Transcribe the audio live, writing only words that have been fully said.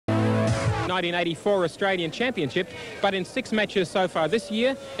1984 Australian Championship, but in 6 matches so far this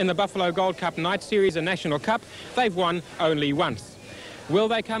year, in the Buffalo Gold Cup Night Series and National Cup, they've won only once. Will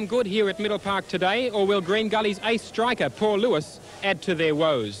they come good here at Middle Park today, or will Green Gully's ace striker, Paul Lewis, add to their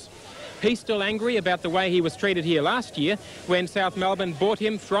woes? He's still angry about the way he was treated here last year when South Melbourne bought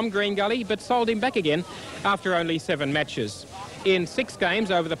him from Green Gully but sold him back again after only 7 matches. In 6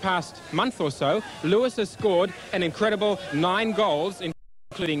 games over the past month or so, Lewis has scored an incredible 9 goals,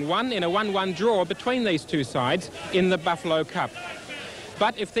 including 1 in a 1-1 draw between these two sides in the Buffalo Cup.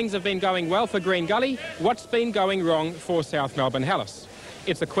 But if things have been going well for Green Gully, what's been going wrong for South Melbourne Hellas?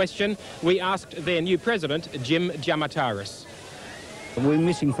 It's a question we asked their new president, Jim Diamantaris. We're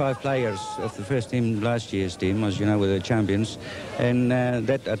missing 5 players of the first team, last year's team, as you know, we're the champions, and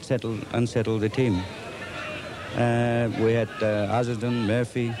that unsettled the team. We had Yzendoorn,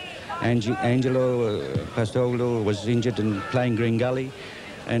 Murphy, Angie, Postecoglou was injured and playing Green Gully,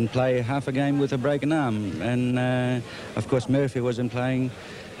 and play half a game with a broken arm. And of course Murphy wasn't playing,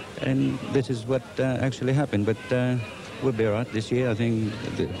 and this is what actually happened. But we'll be all right this year. I think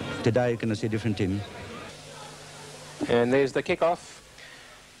today you're going to see a different team. And there's the kick-off.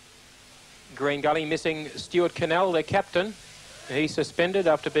 Green Gully missing Stuart Cannell, their captain. He's suspended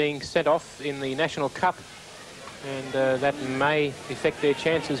after being sent off in the National Cup. And that may affect their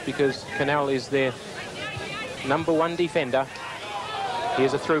chances because Cannell is their #1 defender.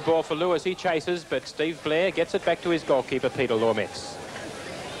 Here's a through ball for Lewis. He chases, but Steve Blair gets it back to his goalkeeper, Peter Laumets.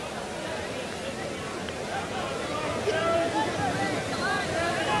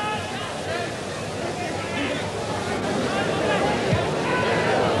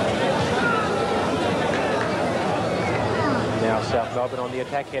 Now South Melbourne on the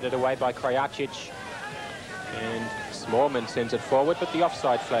attack, headed away by Krajacic. And Smallman sends it forward, but the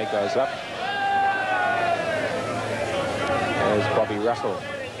offside flag goes up. As Bobby Russell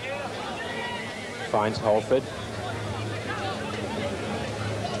finds Halford.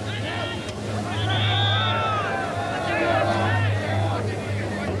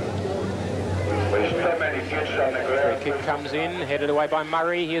 Free kick comes in, headed away by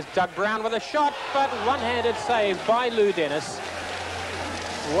Murray. Here's Doug Brown with a shot, but one-handed save by Lou Dennis.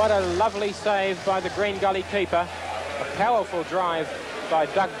 What a lovely save by the Green Gully keeper. A powerful drive by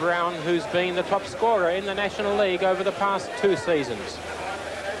Doug Brown, who's been the top scorer in the National League over the past 2 seasons.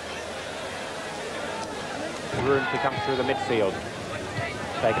 Room to come through the midfield.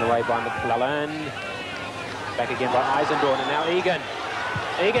 Taken away by McLelland. Back again by Yzendoorn, and now Egan.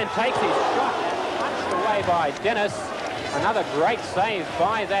 Egan takes his shot and punched away by Dennis. Another great save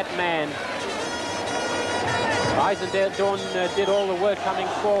by that man. Yzendoorn did all the work coming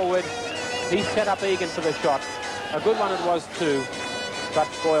forward. He set up Egan for the shot. A good one it was too, but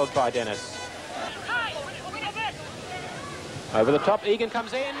foiled by Dennis. Over the top, Egan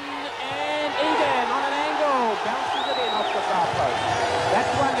comes in, and Egan on an angle bounces it in off the far post.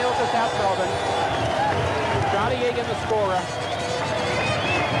 That's 1-0 to South Melbourne. Charlie Egan the scorer.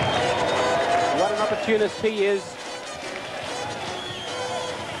 What an opportunist he is.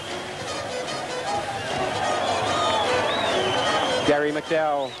 Garry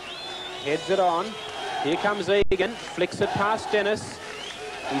McDowall heads it on. Here comes Egan, flicks it past Dennis.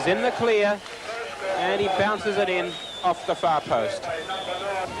 He's in the clear, and he bounces it in off the far post.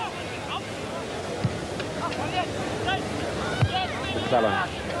 McLelland.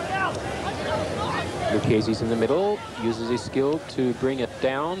 Lucchesi's in the middle, uses his skill to bring it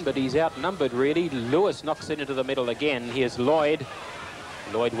down, but he's outnumbered really. Lewis knocks it into the middle again. Here's Lloyd.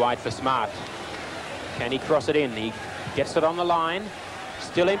 Lloyd wide for Smart. Can he cross it in? He gets it on the line.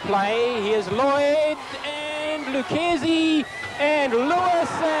 Still in play. Here's Lloyd and Lucchesi and Lewis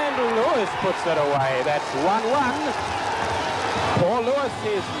puts it away. That's 1-1. Paul Lewis,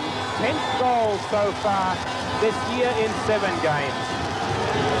 his 10th goal so far this year in 7 games.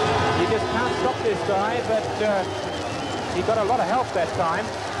 You just can't stop this guy, but he got a lot of help that time.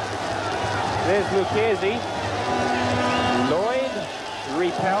 There's Lucchesi. Lloyd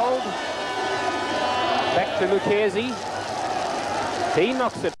repelled. Back to Lucchesi. He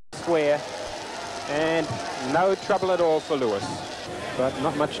knocks it square, and no trouble at all for Lewis. But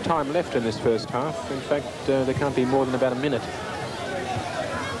not much time left in this first half. In fact, there can't be more than about a minute.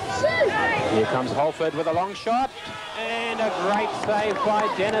 Here comes Halford with a long shot, and a great save by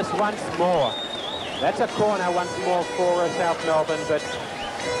Dennis once more. That's a corner once more for South Melbourne, but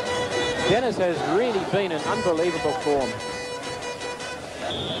Dennis has really been in unbelievable form.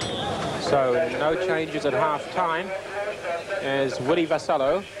 So no changes at half-time, as Willie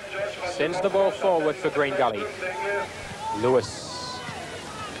Vassallo sends the ball forward for Green Gully. Lewis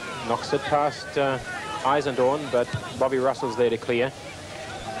knocks it past Yzendoorn, but Bobby Russell's there to clear.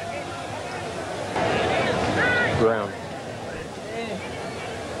 Brown.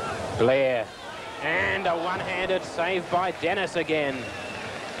 Blair. And a one-handed save by Dennis again.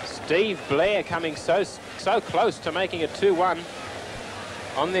 Steve Blair coming so close to making it 2-1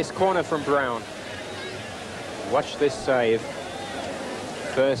 on this corner from Brown. Watch this save.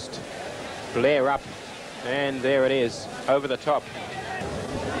 First, Blair up, and there it is, over the top.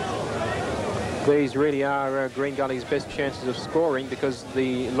 These really are Green Gully's best chances of scoring because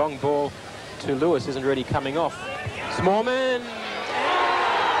the long ball to Lewis isn't really coming off. Smallman.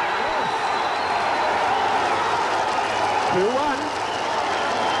 2-1.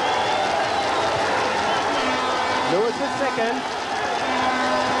 Lewis is second.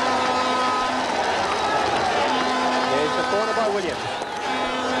 There's the corner by Williams.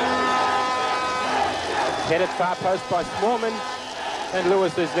 Headed far post by Smallman, and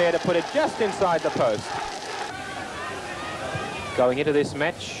Lewis is there to put it just inside the post. Going into this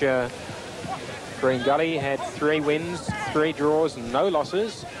match, Green Gully had 3 wins, 3 draws, no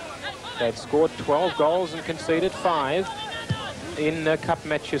losses. They'd scored 12 goals and conceded 5 in cup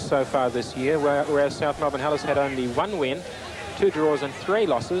matches so far this year, whereas South Melbourne Hellas had only 1 win, 2 draws and 3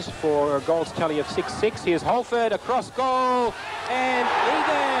 losses for a goals tally of 6-6. Here's Halford, across goal, and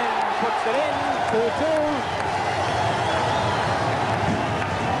Egan puts it in, 2-2.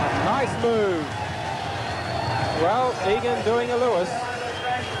 Nice move. Well, Egan doing a Lewis.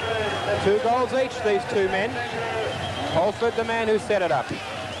 2 goals each, these 2 men. Halford, the man who set it up.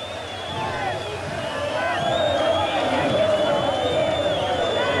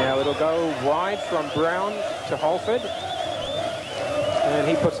 Now it'll go wide from Brown to Halford. And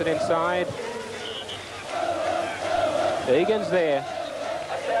he puts it inside. Egan's there.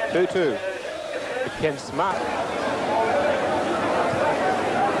 2-2. Ken Smart.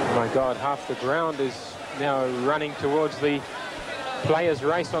 My God, half the ground is now running towards the players'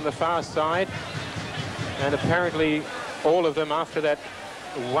 race on the far side. And apparently all of them after that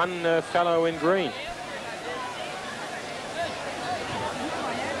one fellow in green.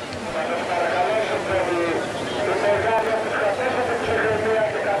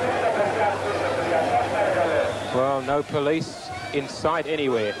 Well, no police in sight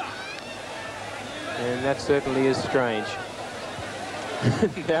anywhere. And that certainly is strange.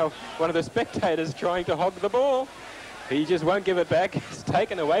 Now, one of the spectators trying to hog the ball. He just won't give it back. It's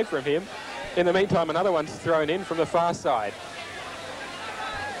taken away from him. In the meantime, another one's thrown in from the far side.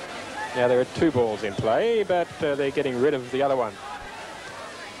 Now, there are 2 balls in play, but they're getting rid of the other one.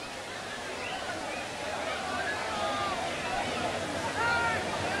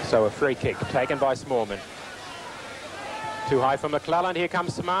 So a free kick taken by Smallman. Too high for McLelland. Here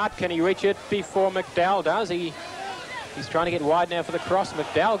comes Smart. Can he reach it before McDowall does? He's trying to get wide now for the cross.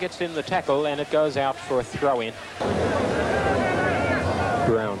 McDowall gets in the tackle and it goes out for a throw-in.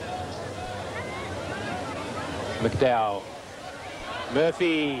 Brown. McDowall.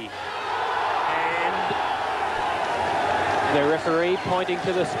 Murphy. And the referee pointing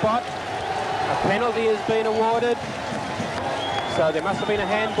to the spot. A penalty has been awarded. So there must have been a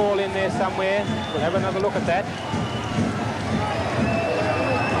handball in there somewhere. We'll have another look at that.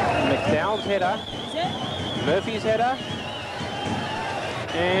 McDowall's header. Murphy's header.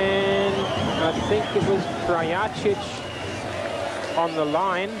 And I think it was Krajacic on the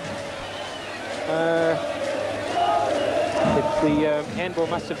line. The handball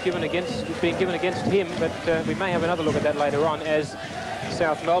must have been given against him, but we may have another look at that later on as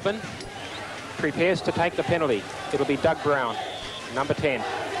South Melbourne prepares to take the penalty. It'll be Doug Brown, number 10.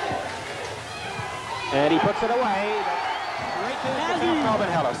 And he puts it away. 3-2 for South Melbourne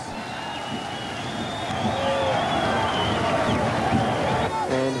Hellas.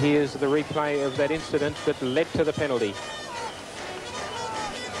 And here's the replay of that incident that led to the penalty.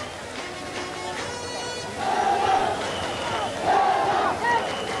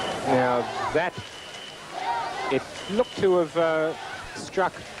 Now that, it looked to have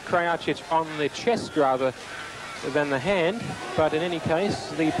struck Krajacic on the chest rather than the hand, but in any case,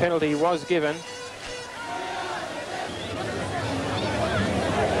 the penalty was given.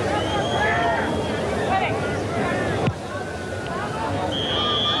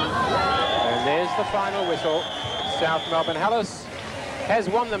 And there's the final whistle. South Melbourne Hellas has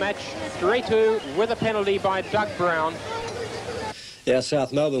won the match 3-2 with a penalty by Doug Brown. Yeah,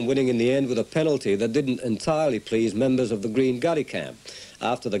 South Melbourne winning in the end with a penalty that didn't entirely please members of the Green Gully camp.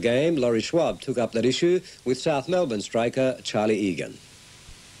 After the game, Laurie Schwab took up that issue with South Melbourne striker Charlie Egan.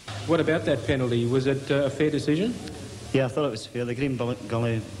 What about that penalty? Was it a fair decision? Yeah, I thought it was fair. The Green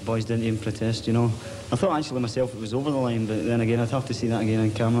Gully boys didn't even protest, you know. I thought actually myself it was over the line, but then again I'd have to see that again on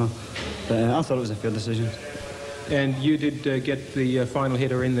camera. But I thought it was a fair decision. And you did get the final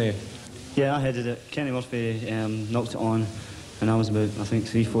header in there? Yeah, I headed it. Kenny Murphy knocked it on, and I was about, I think,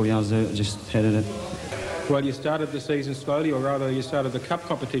 3-4 yards out. I just headed it. Well, you started the season slowly, or rather you started the cup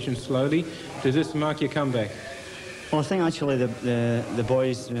competition slowly. Does this mark your comeback? Well, I think actually the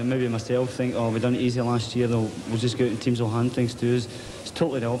boys, maybe myself, think, oh, we done it easy last year, we'll just go out and teams will hand things to us. It's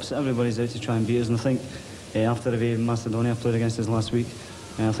totally the opposite. Everybody's out to try and beat us, and I think after the way Macedonia played against us last week,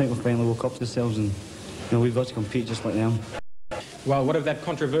 I think we finally woke up to ourselves, and we've got to compete just like them. Well, what of that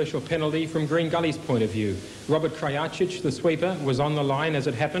controversial penalty from Green Gully's point of view? Robert Krajacic, the sweeper, was on the line as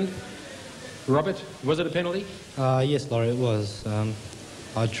it happened. Robert, was it a penalty? Yes, Laurie, it was.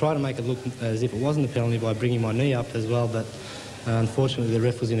 I tried to make it look as if it wasn't a penalty by bringing my knee up as well, but unfortunately the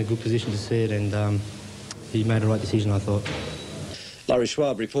ref was in a good position to see it, and he made the right decision, I thought. Laurie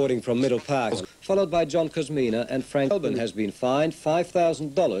Schwab reporting from Middle Park, followed by John Kosmina, and Frank Hogben has been fined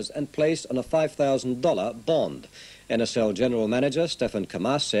 $5,000 and placed on a $5,000 bond. NSL General Manager Stefan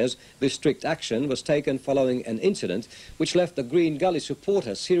Kamas says this strict action was taken following an incident which left a Green Gully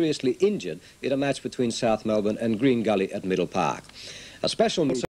supporter seriously injured in a match between South Melbourne and Green Gully at Middle Park. A special